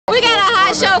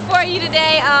the show for you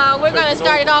today. We're going to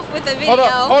start it off with a video.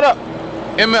 Hold up.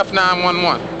 MF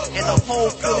 911. And the whole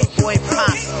Philly boy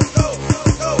posse.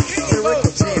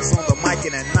 Lyrical chance on the mic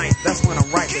in the night. That's when I'm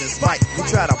writing this bite. You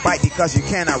try to bite because you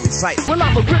cannot recite. Well,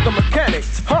 I'm a rhythm mechanic,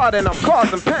 hard and I'm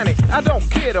causing panic. I don't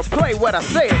care to play what I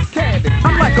say is candid.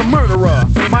 I'm like a murderer.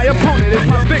 My opponent is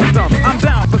my victim. I'm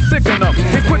down for sick enough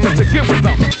and quick to get with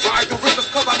them. Ride the rhythm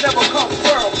cause I never come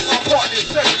world. I'm part in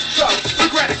second stuff.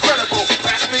 Regret incredible.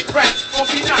 Fast make rats. Don't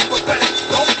be not pathetic.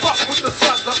 Don't fuck with the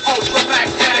sons of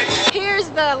Ultramagnetic. Here's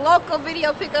the local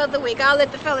video pick of the week. I'll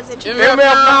let the fellas introduce. MF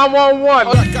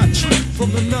 911. I got tripped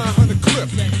from the 900 clip.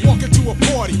 Walking to a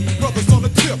party, brothers on the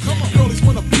tip. Girlies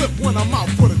wanna flip when I'm out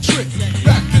for the trick.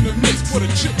 Back in the mix for the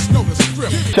chicks know the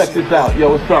script. Check this out. Yo,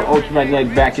 what's up?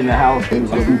 Ultramagnetic back in the house.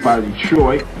 It's a group out of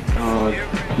Detroit,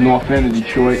 north end of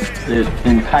Detroit. It's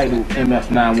entitled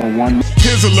MF 911.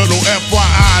 Here's a little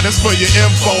FYI, that's for your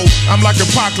info. I'm like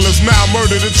Apocalypse now,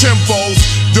 murder the tempos.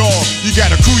 Dog, you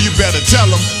got a crew, you better tell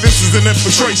them. This is an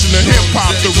infiltration of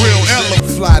hip-hop, the real element.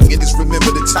 Fly niggas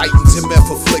remember the Titans,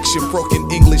 MF affliction, broken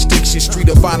English diction, street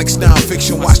of phonics,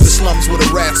 non-fiction. Watch the slums with a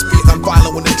rat speed. I'm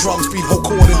violent when the drums beat, whole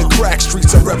chord in the crack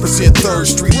streets. I represent 3rd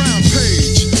Street.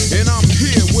 Rampage, and I'm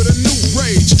here with a new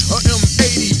rage. A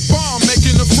M80 bomb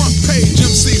making the front page.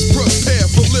 MCs prepare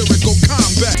for lyrical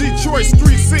combat. Detroit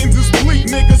street scenes is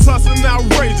bleak, niggas hustling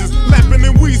outrageous. Lapping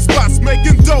in weed spots,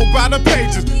 making dough by the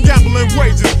pages. Gambling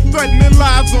wages, threatening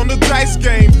lives on the dice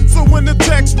game. So when the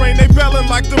text rain, they bellin'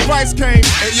 like the vice came.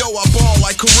 Hey yo, I ball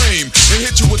like Kareem and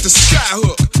hit you with the sky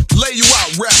hook. Lay you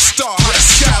out, rap star, how the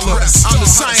sky look. I'm the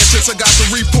scientist, I got the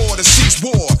report, the cease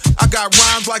war. I got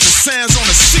rhymes like the sands on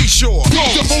the seashore.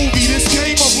 The movie, this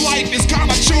game of life is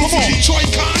kinda choosy. Detroit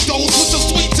condos with the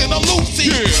sweets and the Lucy.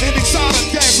 And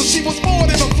exotic dance, so she was more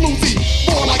than a floozy.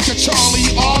 More like a Charlie,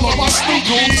 all of my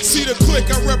snoogles. See the clique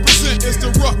I represent is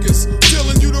the ruckus.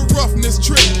 Telling you the roughness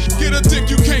trick. Get a dick,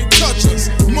 you can't touch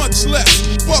us. Much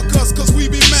less, fuck us, cause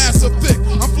we be massive thick.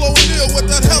 I'm